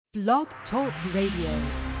Blog Talk Radio.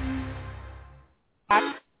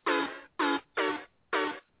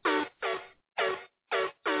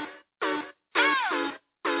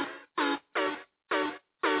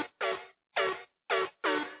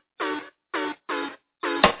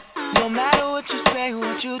 No matter what you say,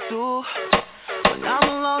 what you do, when I'm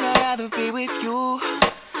alone, I'd rather be with you.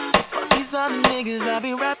 Fuck these other niggas, I'll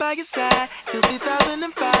be right by your side till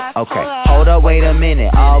 2005. Okay, hold up, wait a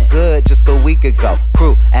minute. All good just a week ago.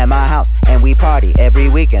 Crew at my house and we party every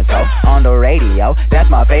weekend. So on the radio, that's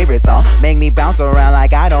my favorite song. Make me bounce around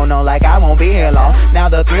like I don't know, like I won't be here long. Now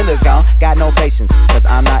the thrill is gone, got no patience, cause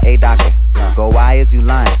I'm not a doctor. Go, why is you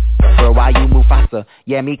lying? Girl, why you Mufasa?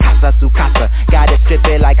 Yeah, me casa su casa. Gotta strip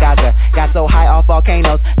it like Gaza. Got so high off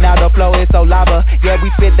volcanoes, now the flow is so lava. Yeah,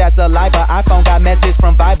 we spit that saliva. iPhone got message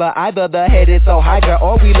from Viber. Either the head is so hydra,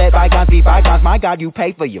 or we let bygones be bygones. My God, you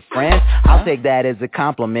pay for your friends. I'll take that as a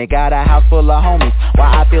compliment. Got a house full of homies.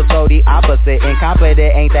 Why I feel so the opposite. Incompetent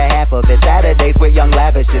ain't the half of it. Saturdays with young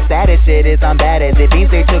lavish. The saddest shit is I'm bad at it. These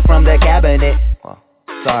they took from the cabinet. Well,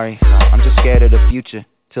 sorry, I'm just scared of the future.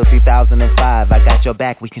 Till 2005, I got your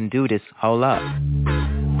back, we can do this, hold up.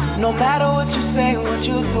 No matter what you say, what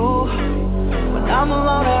you do, when I'm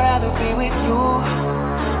alone, I'd rather be with you.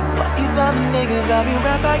 Fuck these other niggas, I'll be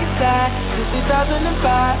right by your side till 2005.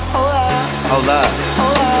 Hold up. Hold up.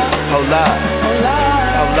 Hold up. Hold up.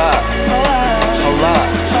 Hold up. Hold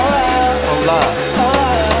up. Hold up. Hold up. Hold up.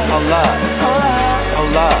 Hold up. Hold up.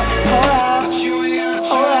 Hold up. Hold up.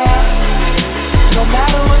 Hold up. No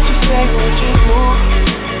matter what you say, what you do,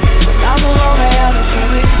 I'm alone, I'd rather be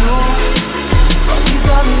with you. Fuck these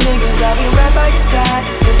other niggas, I'll be right by your side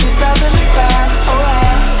till 2005. Hold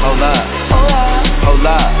up. Hold up. Hold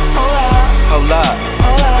up. Hold up. Hold up.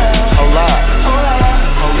 Hold up. Hold up.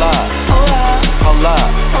 Hold up. Hold up. Hold up. Hold up. Hold up.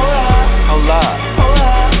 Hold up. Hold up. Hold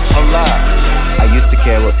up. Hold up. I used to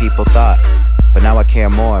care what people thought, but now I care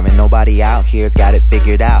more, and nobody out here's got it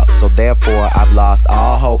figured out. So therefore, I've lost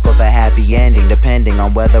all hope of a happy ending, depending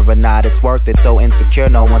on whether or not it's worth it. So insecure,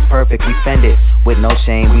 no one's perfect, we spend it with no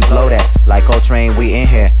shame. We blow that like Coltrane, we in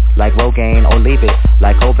here like Rogaine, or leave it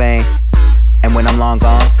like Cobain. And when I'm long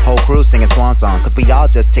gone, whole crew singing swan song, cause we all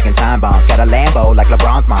just ticking time bombs. Got a Lambo like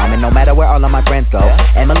LeBron's mom, and no matter where all of my friends go,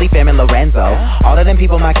 Emily, Fam, and Lorenzo, all of them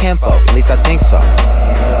people my kinfolk, at least I think so.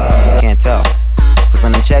 Can't tell, cause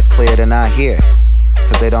when them checks clear, they're not here,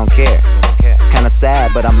 cause they don't care. Kinda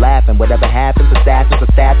sad, but I'm laughing. Whatever happens, assassins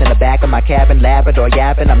are stabbed in the back of my cabin, Labrador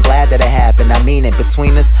yapping. I'm glad that it happened. I mean it.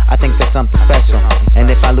 Between us, I think there's something special.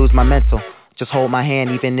 And if I lose my mental, just hold my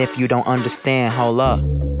hand, even if you don't understand. Hold up.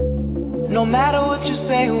 No matter what you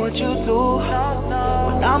say, what you do,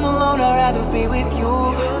 when I'm alone, I'd rather be with you.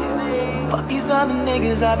 Fuck these other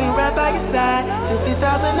niggas, I'll be right by your side till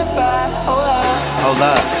 2005. Hold up. Hold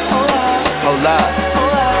up. Hold up.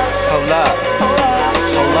 Hold up. Hold up.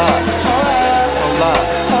 Hold up. Hold up. Hold up.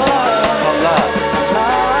 Hold up. Hold up. Hold up.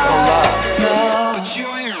 Hold up. Hold up.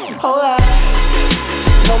 Hold up.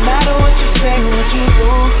 No matter what you say, what you do,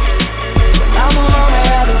 when I'm alone, I'd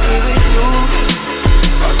rather be with you.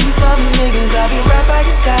 Fuck these other niggas, I'll be right by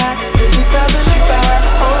your side till 2005.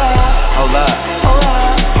 Hold up. Hold up.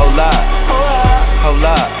 Hold up. Hold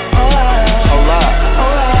up. Hold up. Hold up.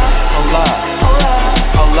 Hold up. Hold up.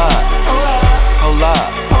 Hold up. Hold up. Hold up.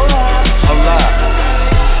 Hold up. Hold Hold up. up. Hold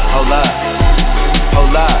up.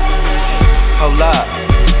 Hold up. Hold up. Hold up. Hold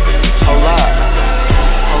up. Hold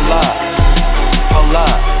up. Hold up. Hold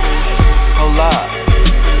up. Hold up.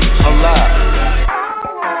 Hold up.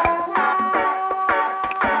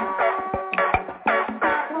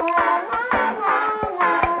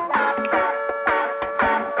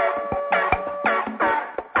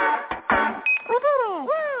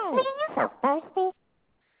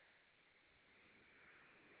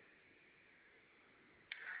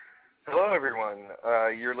 Hello, everyone.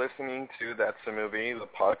 You're listening to That's a Movie, the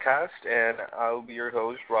podcast, and I'll be your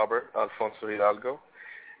host, Robert Alfonso Hidalgo.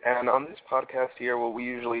 And on this podcast here, what we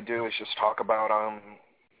usually do is just talk about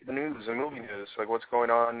the news and movie news, like what's going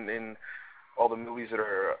on in all the movies that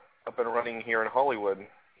are up and running here in Hollywood.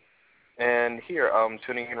 And here, I'm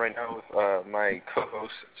tuning in right now with my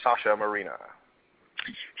co-host, Sasha Marina.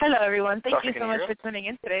 Hello, everyone. Thank Sasha, you can so you much hear for us? tuning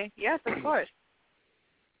in today. Yes, of course.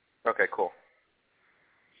 Okay, cool.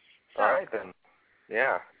 All right, then.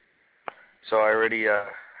 Yeah. So I already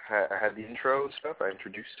had the intro and stuff. I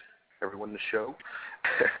introduced everyone to the show.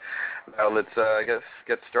 Now let's, I guess,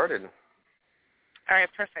 get started. All right,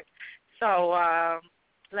 perfect. So,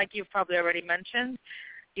 like you probably already mentioned,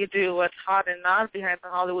 you do what's hot and not behind the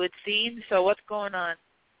Hollywood scene. So what's going on?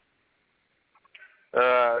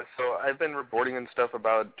 So I've been reporting and stuff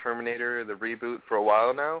about Terminator, the reboot, for a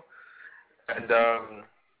while now. And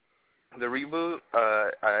The reboot,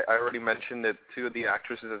 I already mentioned that two of the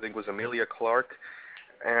actresses, I think, was Emilia Clarke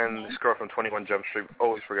and this girl from 21 Jump Street,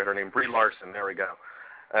 always forget her name, Brie Larson, there we go,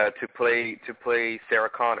 to play Sarah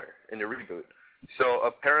Connor in the reboot. So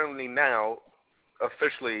apparently now,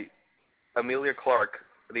 officially, Emilia Clarke,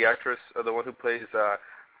 the actress, the one who plays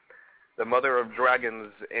the Mother of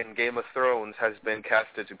Dragons in Game of Thrones, has been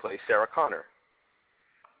casted to play Sarah Connor.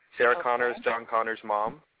 Sarah Connor is John Connor's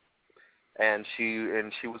mom. And she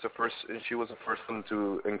was the first one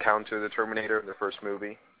to encounter the Terminator in the first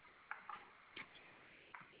movie.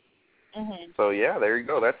 Mm-hmm. So yeah, there you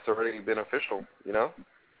go. That's already been official. You know,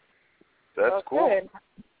 that's cool. Good.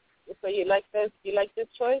 So you like this? You like this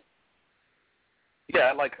choice? Yeah,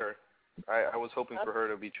 I like her. I was hoping for her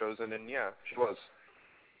to be chosen, and yeah, she was.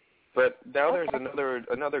 But now there's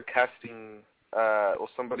another casting.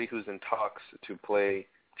 Somebody who's in talks to play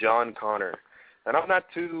John Connor. And I'm not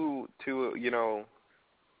too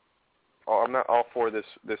I'm not all for this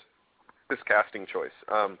casting choice.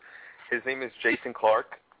 His name is Jason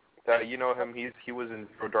Clarke. You know him. He was in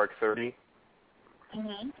Zero Dark 30.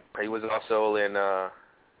 Mm-hmm. He was also in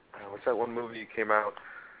what's that one movie that came out?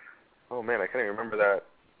 Oh man, I can't even remember that.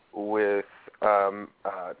 With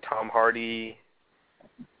Tom Hardy,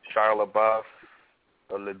 Shia LaBeouf,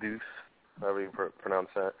 or LaDuce, however you pronounce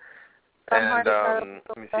that. And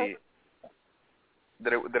let me see.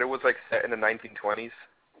 That it was like set in the 1920s.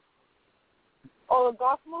 Oh, the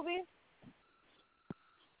golf movie?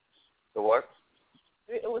 The what?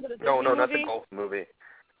 Was it a Disney No, movie? not the golf movie.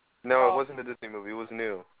 No, It wasn't a Disney movie. It was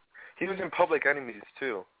new. He was in Public Enemies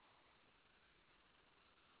too.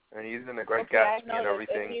 And he's in The Great Gatsby and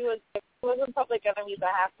everything. If he was in Public Enemies,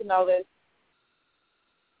 I have to know this.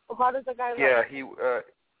 Well, how does the guy look? Yeah,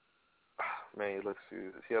 man, he looks.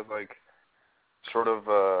 He has like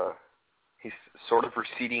he's sort of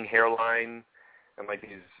receding hairline, and like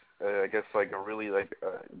he's, I guess, like a really like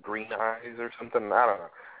green eyes or something. I don't know.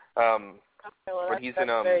 Okay, well, but he's in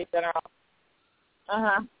very general.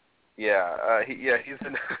 Yeah, he's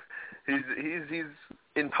in he's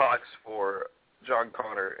in talks for John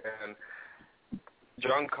Connor, and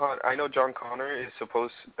I know John Connor is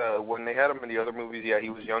supposed when they had him in the other movies, yeah, he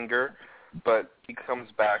was younger. But he comes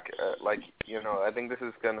back, I think this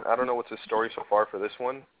is I don't know what's the story so far for this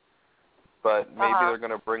one, but maybe they're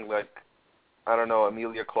going to bring, I don't know,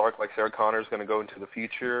 Emilia Clarke, like Sarah Connor is going to go into the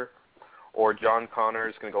future, or John Connor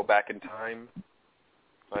is going to go back in time.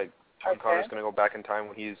 Like, John Connor is going to go back in time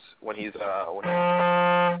when he's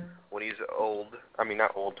old. I mean,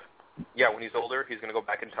 not old. Yeah, when he's older, he's going to go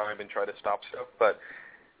back in time and try to stop stuff. But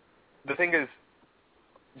the thing is,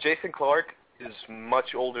 Jason Clarke is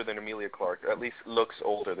much older than Emilia Clarke, at least looks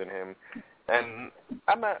older than him. And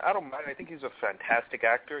I don't mind. I think he's a fantastic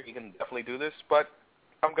actor. He can definitely do this, but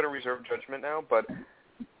I'm going to reserve judgment now, but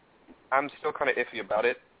I'm still kind of iffy about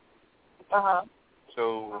it.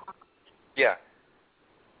 So, yeah.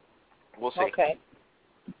 We'll see. Okay.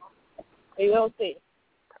 We will see.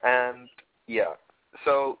 And, yeah.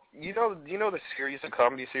 So, you know the series, the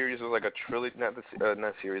comedy series, was like a trilogy, not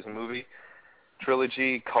series, a movie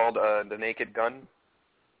trilogy called The Naked Gun?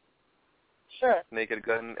 Sure. Naked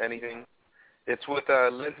Gun, anything? It's with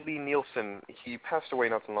Leslie Nielsen. He passed away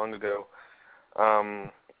not so long ago.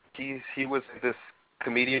 He was this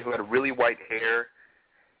comedian who had really white hair.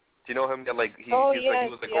 Do you know him? He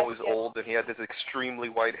was always old, and he had this extremely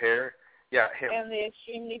white hair. Yeah, him. And the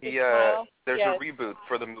extremely big smile. There's a reboot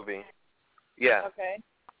for the movie. Yeah. Okay.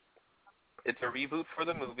 It's a reboot for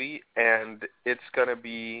the movie, and it's gonna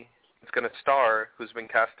star, who's been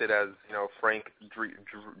casted as, Frank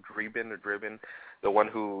Drebin, the one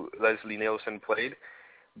who Leslie Nielsen played,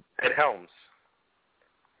 Ed Helms.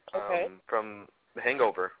 Okay. From The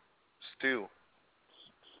Hangover, Stu.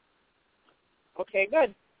 Okay,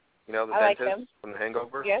 good. You know, the I dentist like him. from The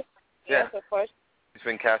Hangover? Yes. Yeah. Yes, of course. He's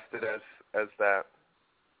been casted as that.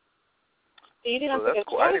 So you didn't So that's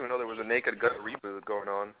cool. I didn't even know there was a Naked Gun reboot going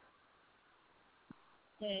on.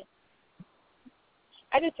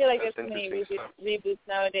 I just feel like there's too many reboots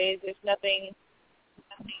nowadays. There's nothing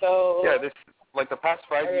so... Yeah, the past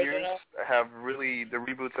 5 years the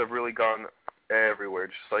reboots have really gone everywhere,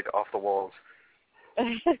 just like off the walls.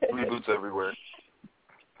 Reboots everywhere.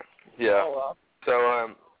 Yeah. Oh, well.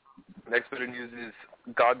 So, next bit of news is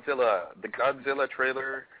Godzilla. The Godzilla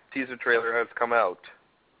teaser trailer has come out.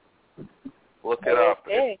 Look it up.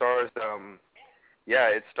 Okay. It stars,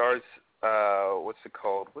 it stars, what's it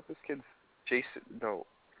called? What's this kid's, the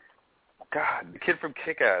kid from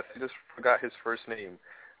Kick-Ass. I just forgot his first name.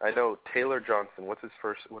 I know, Taylor Johnson. What's his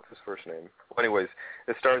first name? Well, anyways,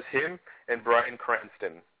 it stars him and Bryan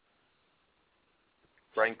Cranston.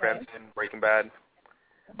 Bryan Cranston, Breaking Bad.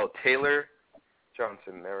 Taylor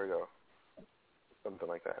Johnson. There we go. Something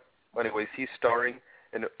like that. Anyways, he's starring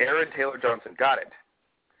in Aaron Taylor Johnson. Got it.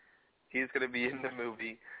 He's going to be in the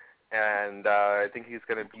movie, and I think he's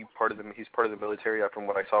going to be part of the military from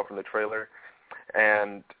what I saw from the trailer.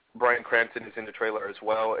 And Bryan Cranston is in the trailer as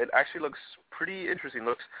well. It actually looks pretty interesting.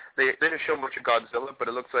 They didn't show much of Godzilla, but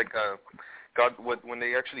it looks like when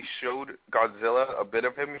they actually showed Godzilla a bit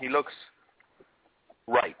of him, he looks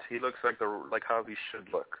right. He looks like how he should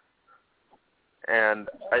look. And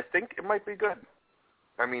I think it might be good.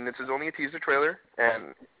 I mean, this is only a teaser trailer,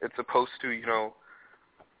 and it's supposed to,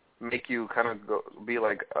 make you kind of be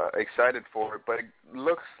excited for it, but it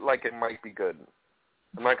looks like it might be good.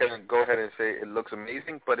 I'm not going to go ahead and say it looks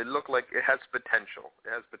amazing, but it looks like it has potential.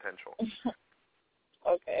 It has potential.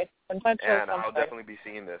 Okay. And I'll definitely be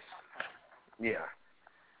seeing this. Yeah.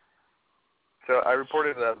 So I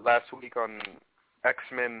reported last week on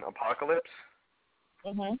X-Men Apocalypse.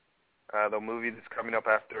 Mhm. The movie that's coming up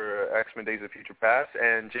after X-Men Days of Future Past,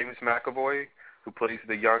 and James McAvoy, who plays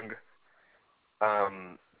the young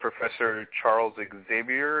Professor Charles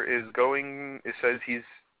Xavier,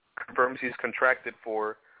 confirms he's contracted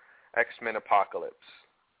for X-Men Apocalypse.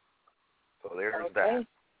 So there's that.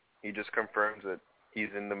 He just confirms that he's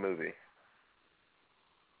in the movie.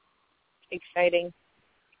 Exciting.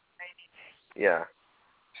 Yeah.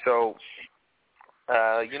 So,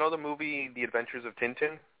 the movie The Adventures of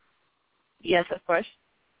Tintin? Yes, of course.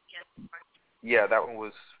 Yeah, that one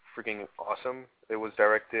was freaking awesome. It was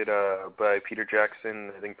directed by Peter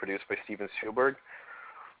Jackson, I think produced by Steven Spielberg.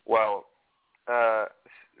 Well,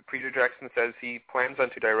 Peter Jackson says he plans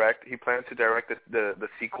to direct the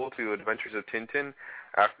sequel to Adventures of Tintin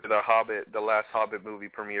after the last Hobbit movie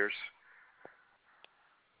premieres.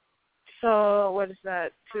 So, what is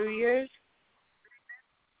that, 2 years?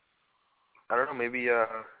 I don't know, maybe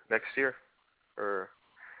next year, or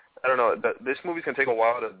I don't know. This movie's gonna take a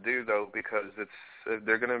while to do though, because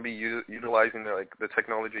they're gonna be utilizing the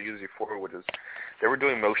technology used before, which is they were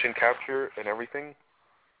doing motion capture and everything,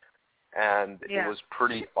 and it was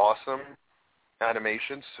pretty awesome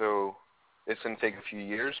animation. So it's gonna take a few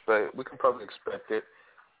years, but we can probably expect it.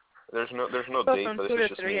 There's no date, but this is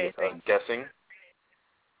just me guessing.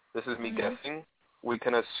 This is me guessing. We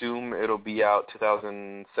can assume it'll be out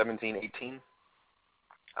 2017-18.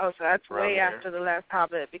 Oh, so that's way after the last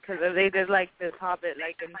Hobbit, because if they did this Hobbit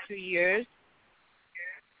in 2 years,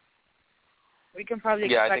 we can probably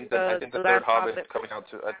expect I think the third Hobbit is coming out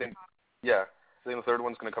too. I think the third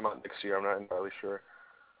one's going to come out next year. I'm not entirely sure.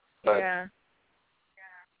 But yeah.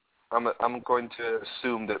 I'm going to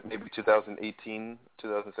assume that maybe 2018,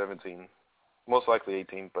 2017. Most likely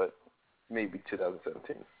 18, but maybe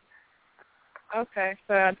 2017. Okay,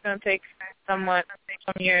 so it's going to take some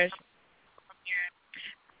years.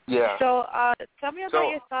 Yeah. So, tell me about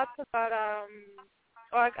your thoughts about,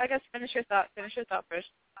 I guess finish your thought first.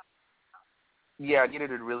 Yeah, I needed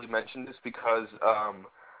to really mention this because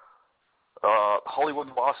Hollywood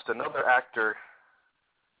lost another actor,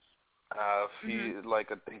 I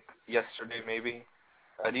think yesterday maybe.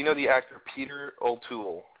 Do you know the actor Peter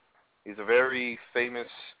O'Toole? He's a very famous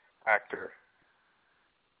actor.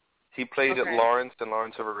 He played Lawrence in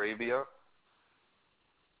Lawrence of Arabia.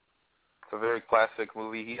 It's a very classic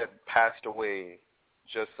movie. He had passed away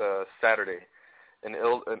just Saturday. An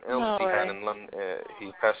illness he had in London.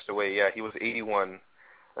 He passed away. Yeah, he was 81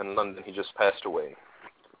 in London. He just passed away.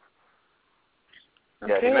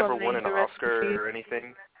 Yeah, he never won an Oscar or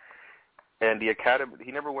anything. And the Academy,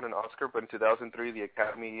 he never won an Oscar, but in 2003 the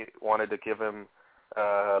Academy wanted to give him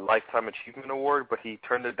a Lifetime Achievement Award, but he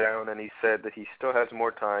turned it down, and he said that he still has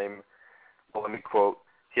more time. Well, let me quote,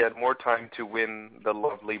 he had more time to win the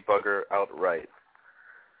lovely bugger outright.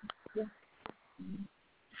 Yeah.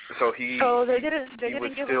 So they didn't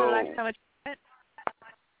give him a Lifetime Achievement?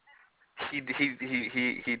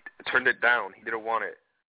 He turned it down. He didn't want it.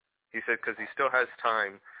 He said because he still has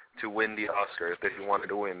time to win the Oscar that he wanted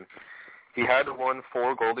to win. He had won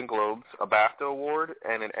 4 Golden Globes, a BAFTA award,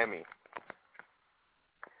 and an Emmy.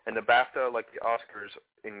 And the BAFTA, like the Oscars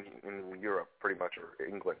in Europe, pretty much, or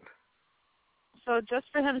England. So just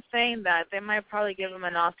for him saying that, they might probably give him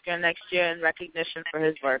an Oscar next year in recognition for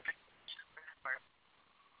his work.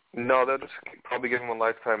 No, they'll just probably give him a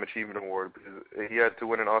Lifetime Achievement Award because he had to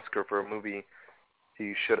win an Oscar for a movie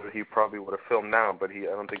he probably would have filmed now, but I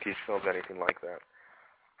don't think he's filmed anything like that.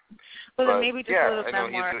 Well, then maybe just a little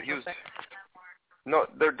memoir. No,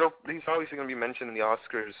 he's obviously going to be mentioned in the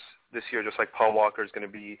Oscars this year, just like Paul Walker is going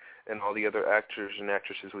to be, and all the other actors and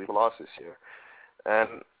actresses we've lost this year.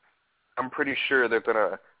 And I'm pretty sure they're going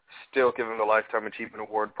to still give him the Lifetime Achievement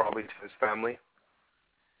Award, probably to his family.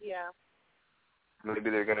 Yeah. Maybe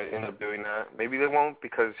they're going to end up doing that. Maybe they won't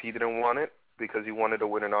because he didn't want it, because he wanted to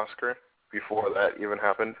win an Oscar before that even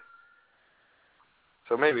happened.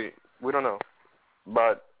 So maybe. We don't know.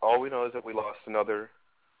 But all we know is that we lost another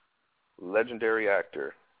legendary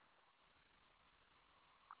actor.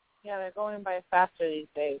 Yeah, they're going by faster these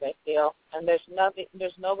days, I feel. And there's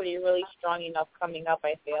nobody really strong enough coming up,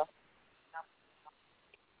 I feel.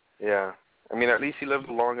 Yeah. I mean, at least he lived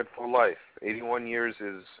a long and full life. 81 years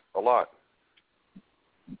is a lot.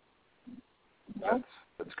 Yeah.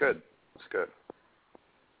 That's good. That's good.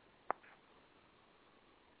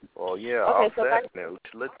 Well, yeah, Okay, off so that note,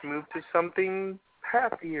 let's move to something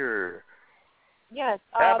happier. Yes.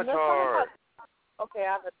 Avatar. Okay,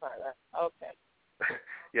 Avatar. Okay.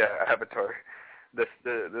 Yeah, Avatar.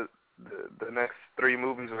 The next 3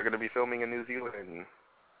 movies are going to be filming in New Zealand.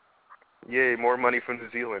 Yay, more money from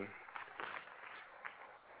New Zealand.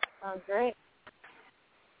 Sounds great.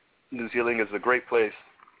 New Zealand is a great place.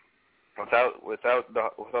 Without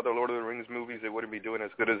the Lord of the Rings movies, they wouldn't be doing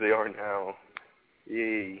as good as they are now.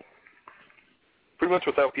 Yay. Pretty much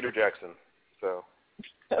without Peter Jackson. So.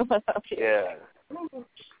 Yeah.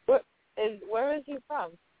 Where is he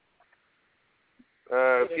from?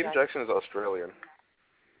 Peter Jackson is Australian.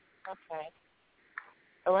 Okay.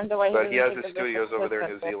 I wonder why But he has his studios over there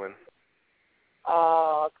in New Zealand.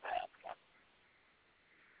 Oh, okay.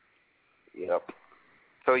 Yep.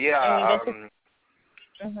 So yeah, I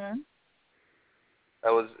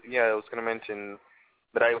was going to mention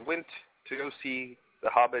that I went to go see The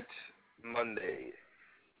Hobbit Monday.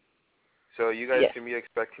 So you guys can be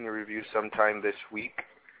expecting a review sometime this week.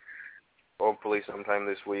 Hopefully sometime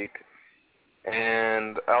this week.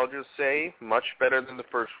 And I'll just say, much better than the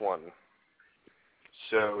first one.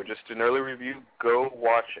 So just an early review, go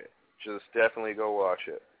watch it. Just definitely go watch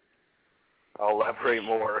it. I'll elaborate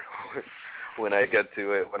more when I get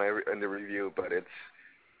to it, when I end the review, but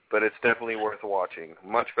it's definitely worth watching.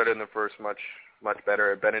 Much better than the first, much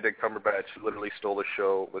better. Benedict Cumberbatch literally stole the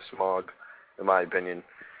show with Smaug, in my opinion.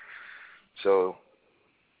 So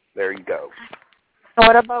there you go.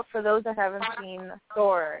 What about for those that haven't seen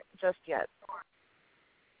Thor just yet?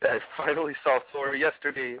 I finally saw Thor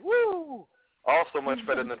yesterday. Woo! Also much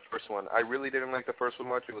better than the first one. I really didn't like the first one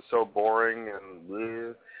much. It was so boring and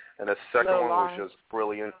bleh. And the second one was just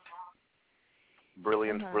brilliant.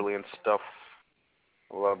 Brilliant stuff.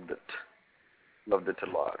 Loved it. Loved it a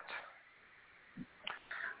lot.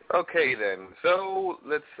 Okay, then. So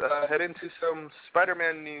let's head into some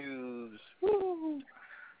Spider-Man news. Woo!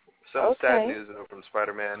 Some sad news from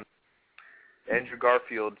Spider-Man. Andrew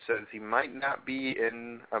Garfield says he might not be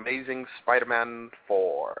in Amazing Spider-Man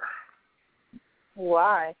 4.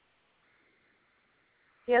 Why?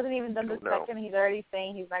 He hasn't even done the second. He's already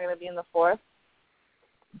saying he's not going to be in the fourth.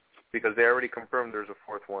 Because they already confirmed there's a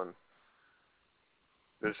fourth one.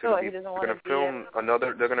 They're going to film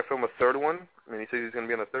another. They're going to film a third one. I mean, he says he's going to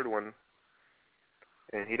be in the third one,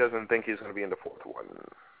 and he doesn't think he's going to be in the fourth one.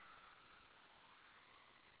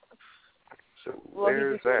 So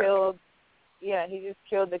there's that. He just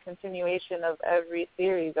killed the continuation of every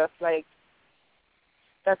series. That's like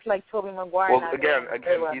Tobey Maguire. Well, again,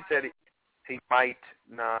 he said he might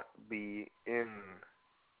not be in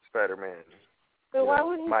Spider-Man. So why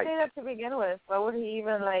would he say that to begin with? Why would he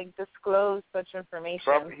even disclose such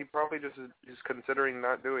information? He probably just is considering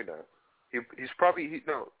not doing that. He probably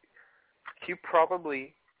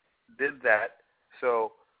did that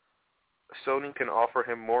so Sony can offer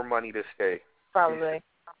him more money to stay. Probably.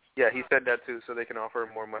 He said that too, so they can offer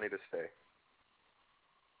him more money to stay.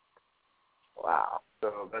 Wow.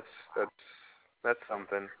 So that's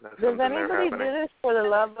something. Does anybody do this for the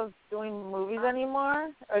love of doing movies anymore,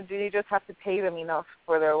 or do you just have to pay them enough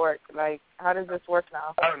for their work? How does this work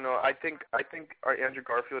now? I don't know. I think Andrew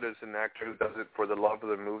Garfield is an actor who does it for the love of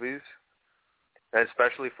the movies, and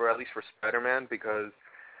especially at least for Spider-Man, because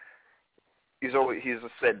he's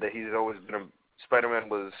said that he's always been Spider-Man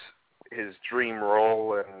was his dream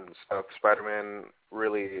role and stuff. Spider-Man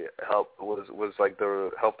really helped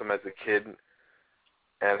him as a kid.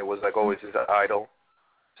 And it was always his idol.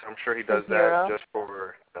 So I'm sure he does that just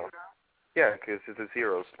for, because it's his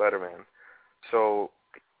hero, Spider-Man. So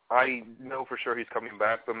I know for sure he's coming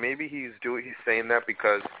back, but maybe he's saying that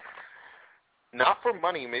because, not for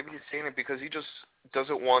money, maybe he's saying it because he just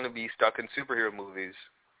doesn't want to be stuck in superhero movies.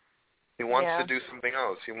 He wants to do something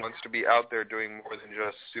else. He wants to be out there doing more than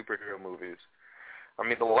just superhero movies. I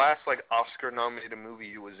mean, the last Oscar-nominated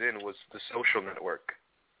movie he was in was The Social Network.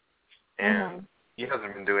 And he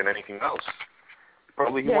hasn't been doing anything else.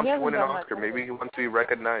 Probably he wants to win an Oscar. Maybe he wants to be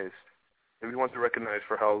recognized. Maybe he wants to be recognized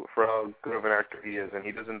for how good of an actor he is, and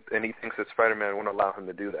he thinks that Spider-Man won't allow him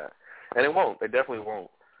to do that. And it won't. It definitely won't.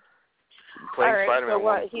 Playing Spider-Man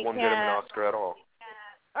won't get him an Oscar at all.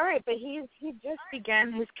 All right, but he just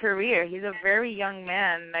began his career. He's a very young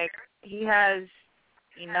man. Like, he has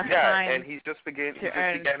enough time. Yeah, and he just began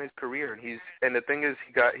his career, and the thing is,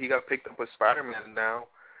 he got picked up with Spider-Man now,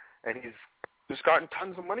 and he's just gotten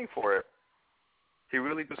tons of money for it. He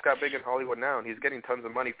really just got big in Hollywood now, and he's getting tons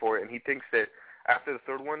of money for it. And he thinks that after the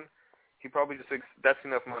third one, he probably just thinks, that's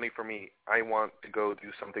enough money for me. I want to go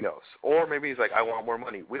do something else. Or maybe he's like, I want more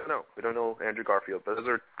money. We don't know. We don't know Andrew Garfield. But those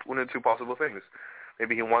are one of the two possible things.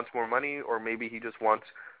 Maybe he wants more money, or maybe he just wants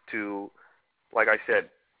to, like I said,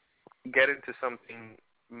 get into something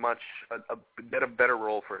get a better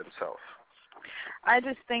role for himself. I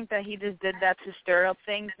just think that he just did that to stir up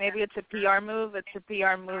things. Maybe it's a PR move. It's a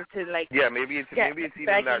PR move to, like, maybe it's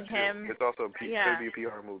even that too. Him. It's also maybe a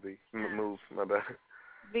PR move. My bad.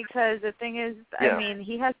 Because the thing is, I mean,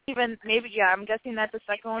 he has even I'm guessing that the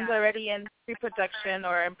second one's already in pre-production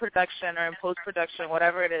or in production or in post-production,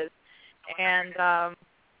 whatever it is. And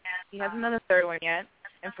he hasn't done the third one yet.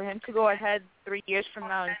 And for him to go ahead 3 years from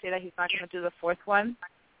now and say that he's not going to do the fourth one,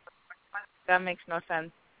 that makes no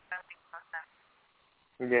sense.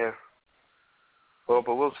 Yeah. Well,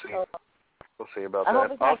 but we'll see. We'll see about I that.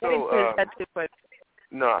 hope it's not getting to his head too quick.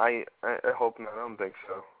 No, I hope not. I don't think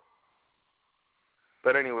so.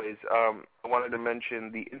 But anyways, I wanted to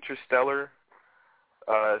mention the Interstellar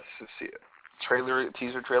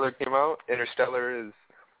teaser trailer came out. Interstellar is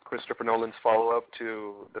Christopher Nolan's follow-up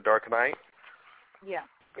to The Dark Knight. Yeah.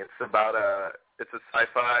 It's a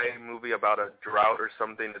sci-fi movie about a drought or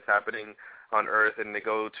something that's happening on Earth, and they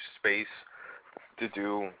go to space to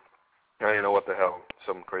do, I don't know what the hell,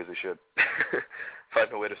 some crazy shit.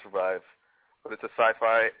 Find a way to survive. But it's a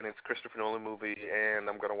sci-fi, and it's a Christopher Nolan movie, and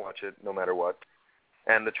I'm going to watch it no matter what.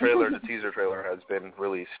 And the teaser trailer has been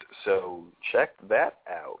released, so check that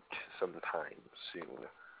out sometime soon.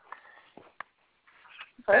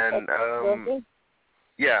 Perfect. And,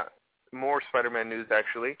 more Spider-Man news,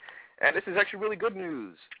 actually. And this is actually really good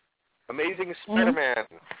news. Amazing Spider-Man.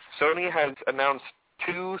 Sony has announced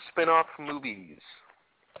 2 spin-off movies.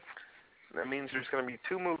 That means there's going to be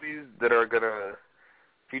 2 movies that are going to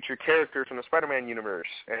feature characters from the Spider-Man universe.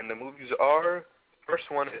 And the movies are,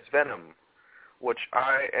 first one is Venom, which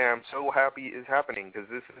I am so happy is happening, because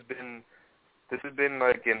this has been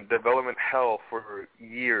like in development hell for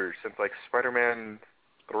years, since like Spider-Man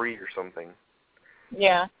 3 or something.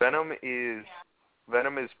 Yeah. Venom is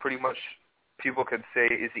pretty much, people could say,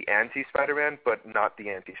 is the anti-Spider-Man, but not the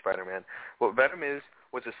anti-Spider-Man. What Venom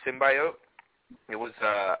was a symbiote. It was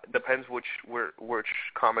depends which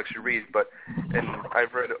comics you read, and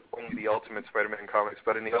I've read only the Ultimate Spider-Man comics.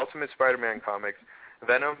 But in the Ultimate Spider-Man comics,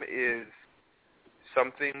 Venom is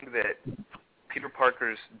something that Peter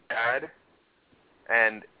Parker's dad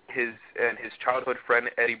and his childhood friend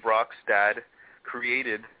Eddie Brock's dad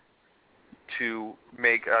created to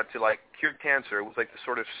make to cure cancer. It was like the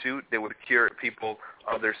sort of suit that would cure people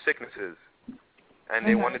of their sicknesses, and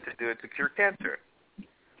they wanted to do it to cure cancer.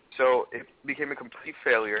 So it became a complete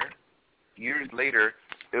failure. Years later,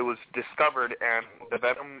 it was discovered, and the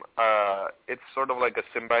Venom, it's sort of like a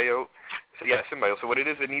symbiote. So symbiote. So what it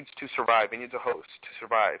is, it needs to survive. It needs a host to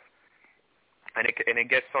survive. And it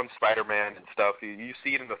gets on Spider-Man and stuff. You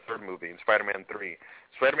see it in the third movie, in Spider-Man 3.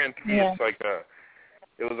 Spider-Man 3 is like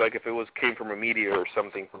it was like if it came from a meteor or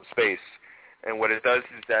something from space. And what it does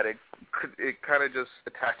is that it kind of just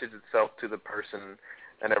attaches itself to the person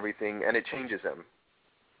and everything, and it changes him.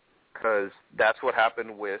 Because that's what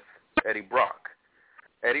happened with Eddie Brock.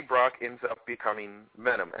 Eddie Brock ends up becoming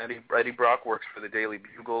Venom. Eddie Brock works for the Daily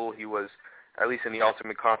Bugle. He was, at least in the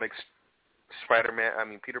Ultimate Comics,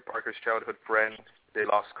 Peter Parker's childhood friend. They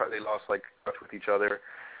lost like touch with each other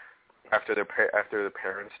after their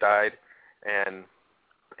parents died, and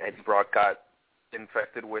Eddie Brock got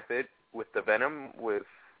infected with the Venom, with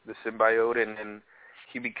the symbiote, and then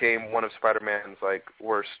he became one of Spider-Man's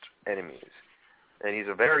worst enemies. And he's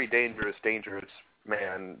a very dangerous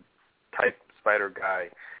man type spider guy,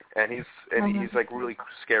 and he's really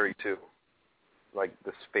scary too. Like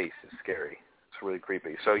the space is scary. It's really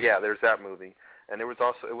creepy. So there's that movie. And it was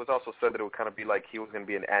also said that it would kind of be like he was going to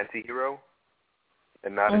be an anti-hero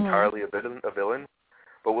and not entirely a villain.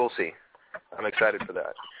 But we'll see. I'm excited for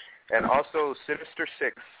that. And also Sinister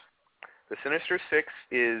Six. The Sinister Six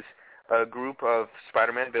is a group of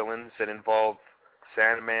Spider-Man villains that involve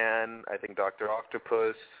Sandman, I think Dr.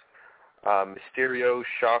 Octopus, Mysterio,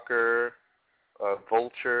 Shocker,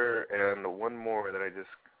 Vulture, and one more that I just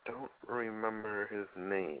don't remember his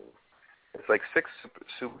name. It's like 6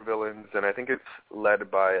 super villains, and I think it's led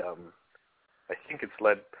by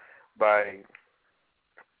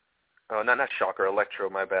Oh, not Shocker, Electro,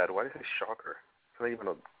 my bad. Why did I say Shocker? It's not even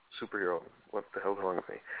a superhero. What the hell's wrong with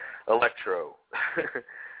me? Electro.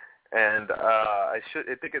 And I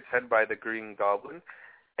think it's headed by the Green Goblin,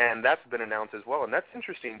 and that's been announced as well. And that's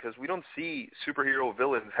interesting because we don't see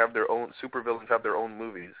supervillains have their own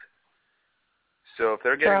movies. So if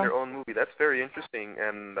they're getting their own movie, that's very interesting,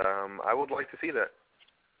 and I would like to see that.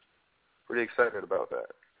 Pretty excited about that.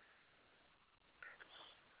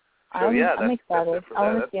 So I'm excited. I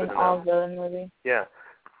want to see an all-villain movie. Yeah.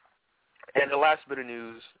 And the last bit of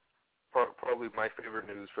news, probably my favorite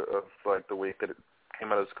news of like the week that it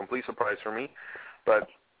came out as a complete surprise for me, but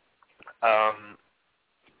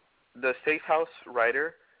the Safe House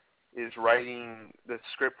writer is writing the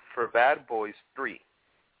script for Bad Boys 3,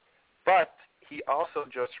 but he also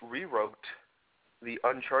just rewrote the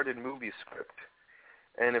Uncharted movie script.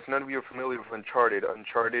 And if none of you are familiar with Uncharted,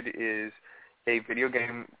 Uncharted is a video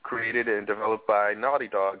game created and developed by Naughty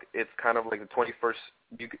Dog. It's kind of like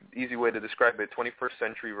the easy way to describe it, 21st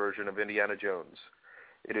century version of Indiana Jones.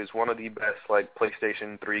 It is one of the best like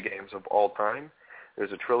PlayStation 3 games of all time.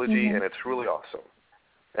 There's a trilogy, and it's really awesome.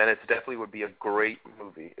 And it definitely would be a great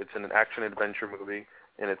movie. It's an action-adventure movie,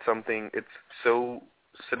 and it's so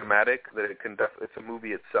cinematic that it's a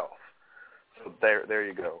movie itself. So there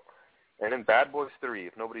you go. And in Bad Boys 3,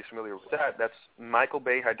 if nobody's familiar with that, that's Michael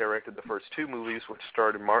Bay had directed the first two movies, which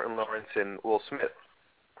starred Martin Lawrence and Will Smith.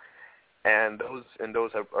 And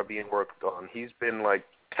those are being worked on. He's been like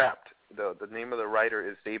tapped. The name of the writer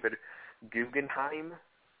is David Guggenheim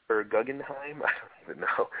or Guggenheim. I don't even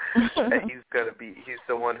know. And he's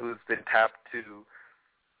the one who's been tapped to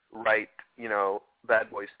write,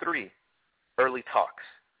 Bad Boys 3, early talks.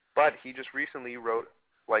 But he just recently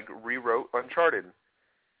rewrote Uncharted.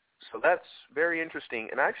 So that's very interesting.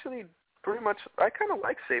 And actually, pretty much, I kind of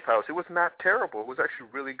like Safe House. It was not terrible. It was actually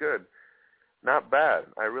really good. Not bad.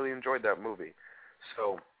 I really enjoyed that movie.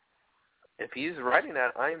 So if he's writing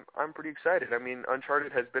that, I'm pretty excited. I mean,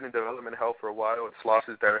 Uncharted has been in development hell for a while. It's lost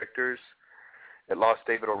its directors. It lost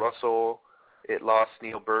David O. Russell. It lost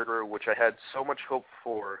Neil Burger, which I had so much hope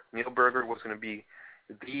for. Neil Burger was going to be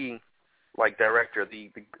the director,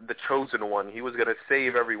 the chosen one. He was going to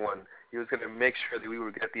save everyone. He was going to make sure that we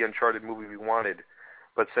would get the Uncharted movie we wanted.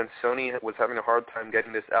 But since Sony was having a hard time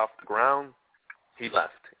getting this off the ground, he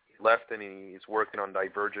left. He left, and he's working on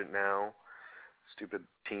Divergent now. Stupid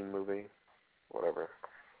teen movie. Whatever.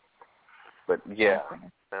 But yeah,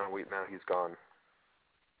 now he's gone.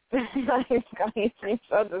 He seems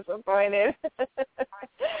so disappointed.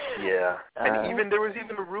 Yeah. And there was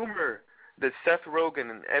even a rumor that Seth Rogen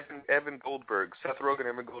and Evan Goldberg,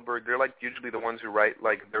 they're like usually the ones who write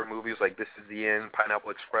like their movies like This Is the End, Pineapple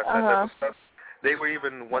Express, that type of stuff. They were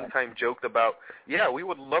even one time joked about, we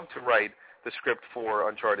would love to write the script for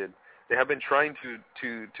Uncharted. They have been trying to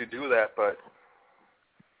do that, but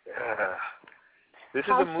this is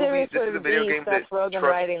a movie. This is a video game that Rogen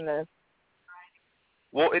writing this.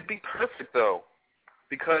 Well, it'd be perfect though,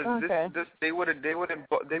 because they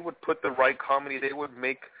would put the right comedy. They would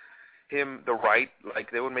make him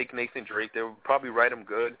they would make Nathan Drake. They would probably write him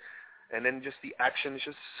good, and then just the action is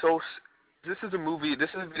just so. This is a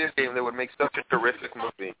video game that would make such a terrific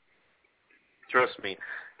movie. Trust me,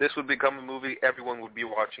 this would become a movie. Everyone would be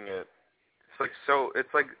watching it.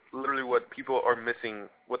 It's like literally what people are missing,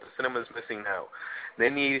 what the cinema is missing now. They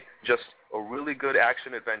need just a really good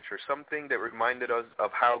action adventure, something that reminded us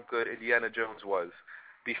of how good Indiana Jones was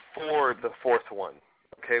before the fourth one.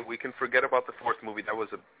 Okay, we can forget about the fourth movie. That was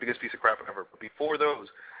the biggest piece of crap ever. But before those,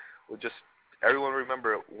 everyone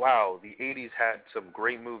remember, wow, the 80s had some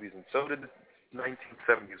great movies, and so did the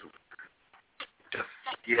 1970s.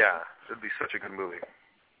 It'd be such a good movie.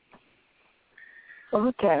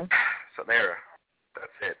 Okay. So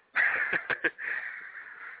that's it.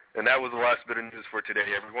 And that was the last bit of news for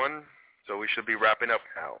today, everyone. So we should be wrapping up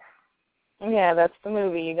now. Yeah, that's the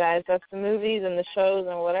movie, you guys. That's the movies and the shows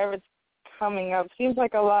and whatever's coming up. Seems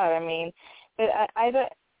like a lot. I mean, out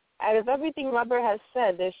of everything Robert has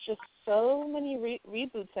said, there's just so many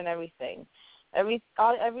reboots and everything. Every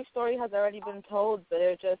story has already been told, but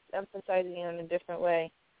they're just emphasizing it in a different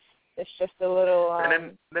way. It's just a little.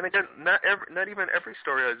 And then again, not even every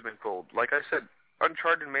story has been told. Like I said,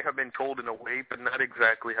 Uncharted may have been told in a way, but not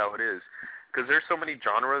exactly how it is, because there's so many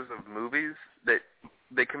genres of movies that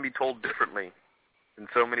they can be told differently in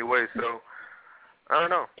so many ways. So I don't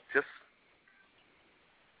know.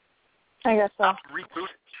 I guess so. Reboot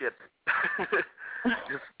shit.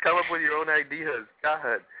 Just come up with your own ideas.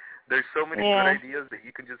 God, there's so many good ideas that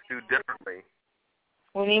you can just do differently.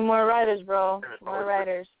 We need more writers, bro. More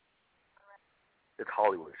writers. It's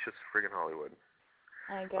Hollywood. It's just friggin' Hollywood.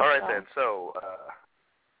 I guess All right, so. then. So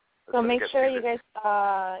So make sure you guys,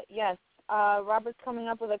 yes, Robert's coming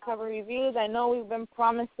up with a cover reviews. I know we've been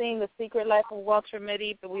promising The Secret Life of Walter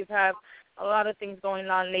Mitty, but we've had a lot of things going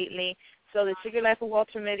on lately. So The Secret Life of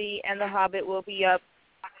Walter Mitty and The Hobbit will be up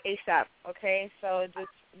ASAP, okay? So just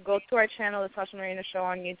go to our channel, The Sasha Marina Show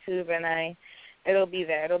on YouTube, and it'll be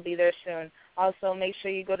there. It'll be there soon. Also, make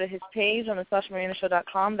sure you go to his page on the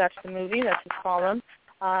SashaMarinaShow.com. That's the movie. That's his column.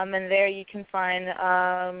 And there you can find,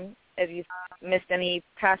 if you've missed any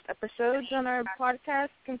past episodes on our podcast,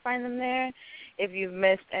 you can find them there. If you've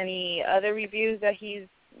missed any other reviews that he's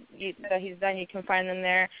done, you can find them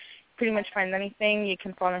there. Pretty much find anything. You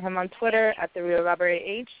can follow him on Twitter at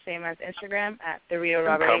TheRealRobert8H, same as Instagram at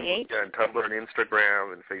TheRealRobert8H. Yeah, and Tumblr and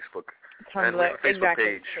Instagram and Facebook. Tumblr, and Facebook exactly.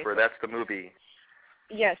 page for That's the Movie.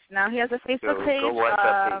 Yes, now he has a Facebook page. Go like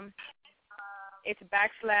that page. It's /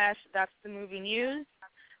 That's the Movie News,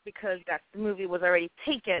 because That's the Movie was already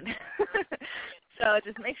taken. So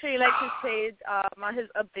just make sure you like his page. All his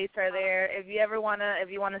updates are there. If you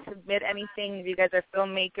wanna submit anything, if you guys are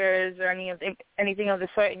filmmakers or anything of the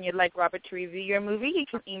sort, and you'd like Robert to review your movie, you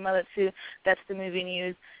can email it to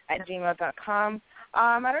that'sthemovienews@gmail.com.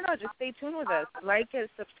 I don't know, just stay tuned with us. Like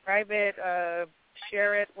it, subscribe it,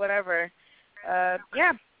 share it, whatever.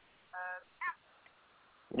 Yeah.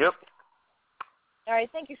 Yep. All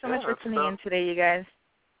right, thank you so much for tuning in today, you guys.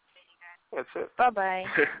 That's it. Bye-bye.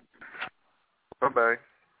 Bye-bye.